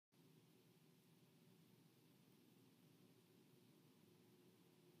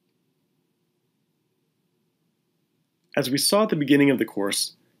As we saw at the beginning of the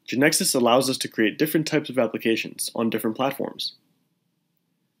course, GeneXus allows us to create different types of applications on different platforms.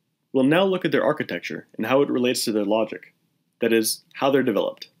 We'll now look at their architecture and how it relates to their logic, that is, how they're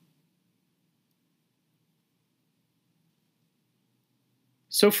developed.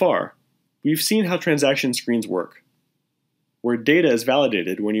 So far, we've seen how transaction screens work, where data is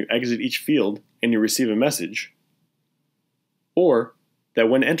validated when you exit each field and you receive a message, or that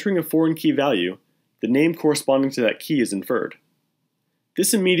when entering a foreign key value, the name corresponding to that key is inferred.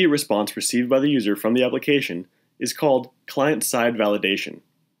 This immediate response received by the user from the application is called client-side validation.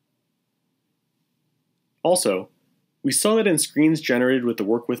 Also, we saw that in screens generated with the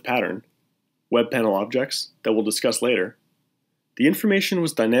work with pattern, web panel objects that we'll discuss later, the information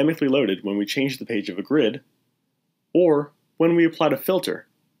was dynamically loaded when we changed the page of a grid, or when we applied a filter,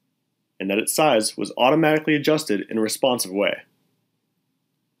 and that its size was automatically adjusted in a responsive way.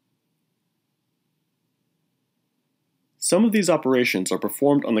 Some of these operations are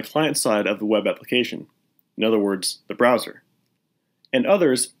performed on the client side of the web application, in other words, the browser, and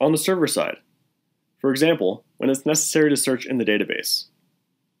others on the server side, for example, when it's necessary to search in the database.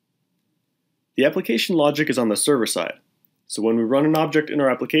 The application logic is on the server side, so when we run an object in our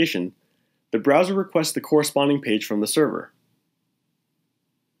application, the browser requests the corresponding page from the server.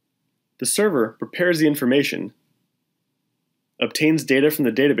 The server prepares the information, obtains data from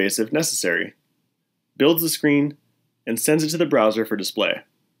the database if necessary, builds the screen, and sends it to the browser for display.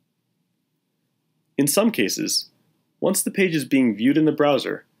 In some cases, once the page is being viewed in the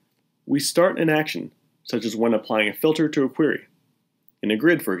browser, we start an action, such as when applying a filter to a query, in a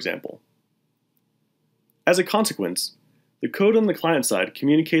grid for example. As a consequence, the code on the client side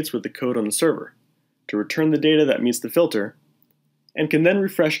communicates with the code on the server to return the data that meets the filter, and can then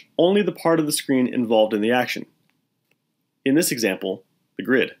refresh only the part of the screen involved in the action. In this example, the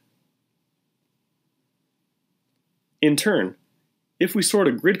grid. In turn, if we sort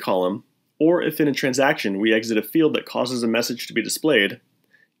a grid column, or if in a transaction we exit a field that causes a message to be displayed,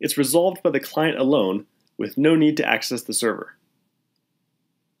 it's resolved by the client alone with no need to access the server.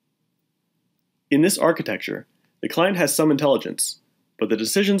 In this architecture, the client has some intelligence, but the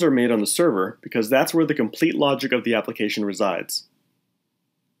decisions are made on the server because that's where the complete logic of the application resides.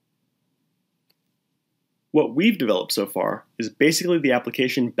 What we've developed so far is basically the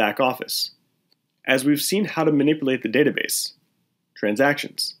application back office, as we've seen how to manipulate the database,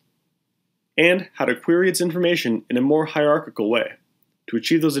 transactions, and how to query its information in a more hierarchical way to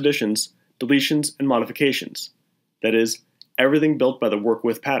achieve those additions, deletions, and modifications, that is, everything built by the work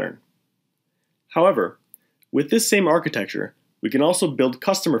with pattern. However, with this same architecture, we can also build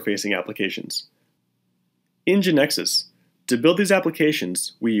customer-facing applications. In GeneXus, to build these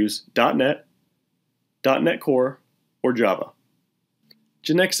applications, we use .NET, .NET Core, or Java.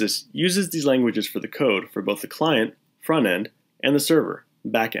 GeneXus uses these languages for the code for both the client, front end, and the server,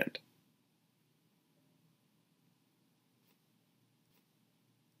 back end.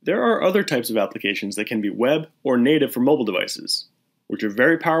 There are other types of applications that can be web or native for mobile devices, which are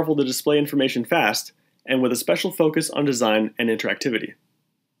very powerful to display information fast and with a special focus on design and interactivity.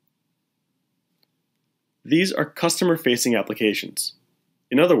 These are customer-facing applications,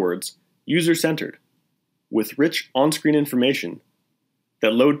 in other words, user-centered, with rich on-screen information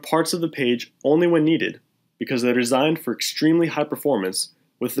that load parts of the page only when needed because they're designed for extremely high performance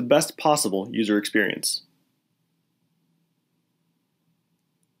with the best possible user experience.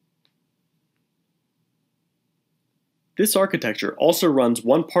 This architecture also runs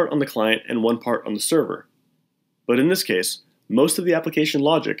one part on the client and one part on the server, but in this case, most of the application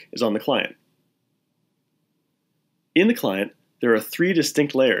logic is on the client. In the client, there are three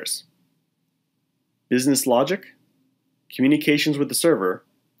distinct layers: business logic, communications with the server,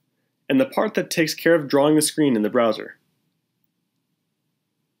 and the part that takes care of drawing the screen in the browser.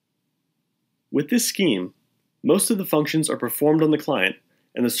 With this scheme, most of the functions are performed on the client,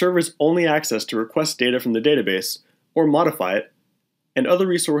 and the server's only access to request data from the database or modify it, and other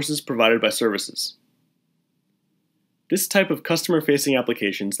resources provided by services. This type of customer-facing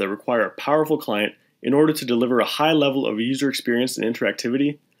applications that require a powerful client in order to deliver a high level of user experience and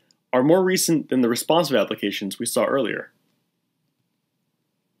interactivity are more recent than the responsive applications we saw earlier.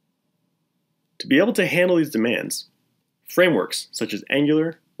 To be able to handle these demands, frameworks such as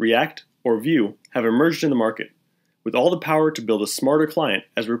Angular, React, or Vue have emerged in the market, with all the power to build a smarter client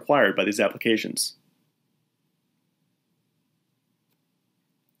as required by these applications.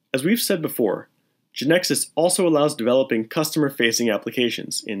 As we've said before, GeneXus also allows developing customer-facing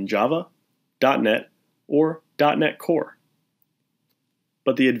applications in Java, .NET, or .NET Core.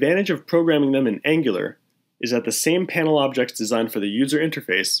 But the advantage of programming them in Angular is that the same panel objects designed for the user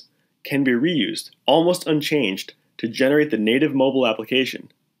interface can be reused, almost unchanged, to generate the native mobile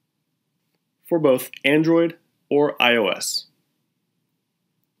application for both Android or iOS.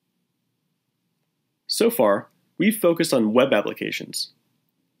 So far, we've focused on web applications.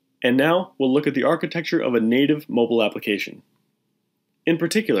 And now we'll look at the architecture of a native mobile application. In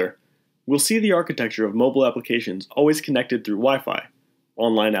particular, we'll see the architecture of mobile applications always connected through Wi-Fi,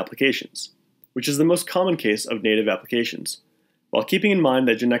 online applications, which is the most common case of native applications, while keeping in mind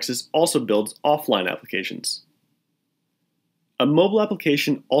that GeneXus also builds offline applications. A mobile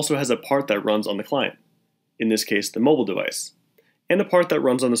application also has a part that runs on the client, in this case the mobile device, and a part that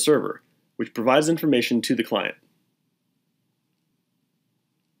runs on the server, which provides information to the client.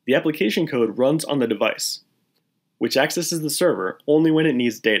 The application code runs on the device, which accesses the server only when it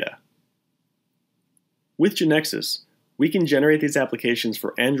needs data. With GeneXus, we can generate these applications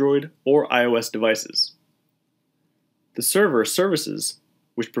for Android or iOS devices. The server services,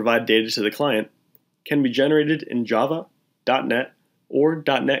 which provide data to the client, can be generated in Java, .NET, or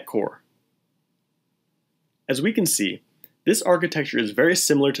 .NET Core. As we can see, this architecture is very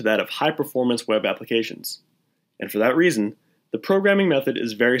similar to that of high-performance web applications, and for that reason, the programming method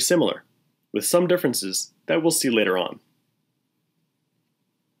is very similar, with some differences that we'll see later on.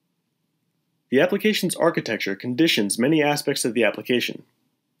 The application's architecture conditions many aspects of the application,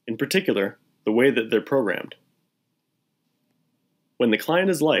 in particular, the way that they're programmed. When the client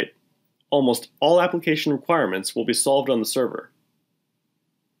is light, almost all application requirements will be solved on the server.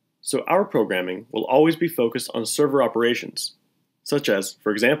 So our programming will always be focused on server operations, such as,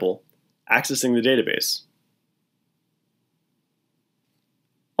 for example, accessing the database.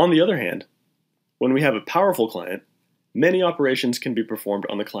 On the other hand, when we have a powerful client, many operations can be performed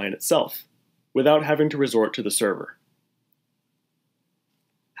on the client itself, without having to resort to the server.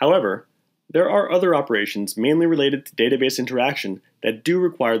 However, there are other operations mainly related to database interaction that do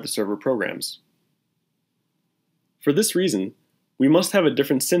require the server programs. For this reason, we must have a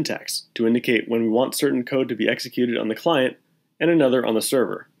different syntax to indicate when we want certain code to be executed on the client and another on the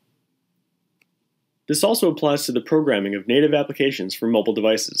server. This also applies to the programming of native applications for mobile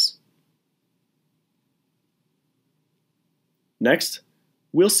devices. Next,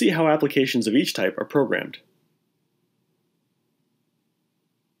 we'll see how applications of each type are programmed.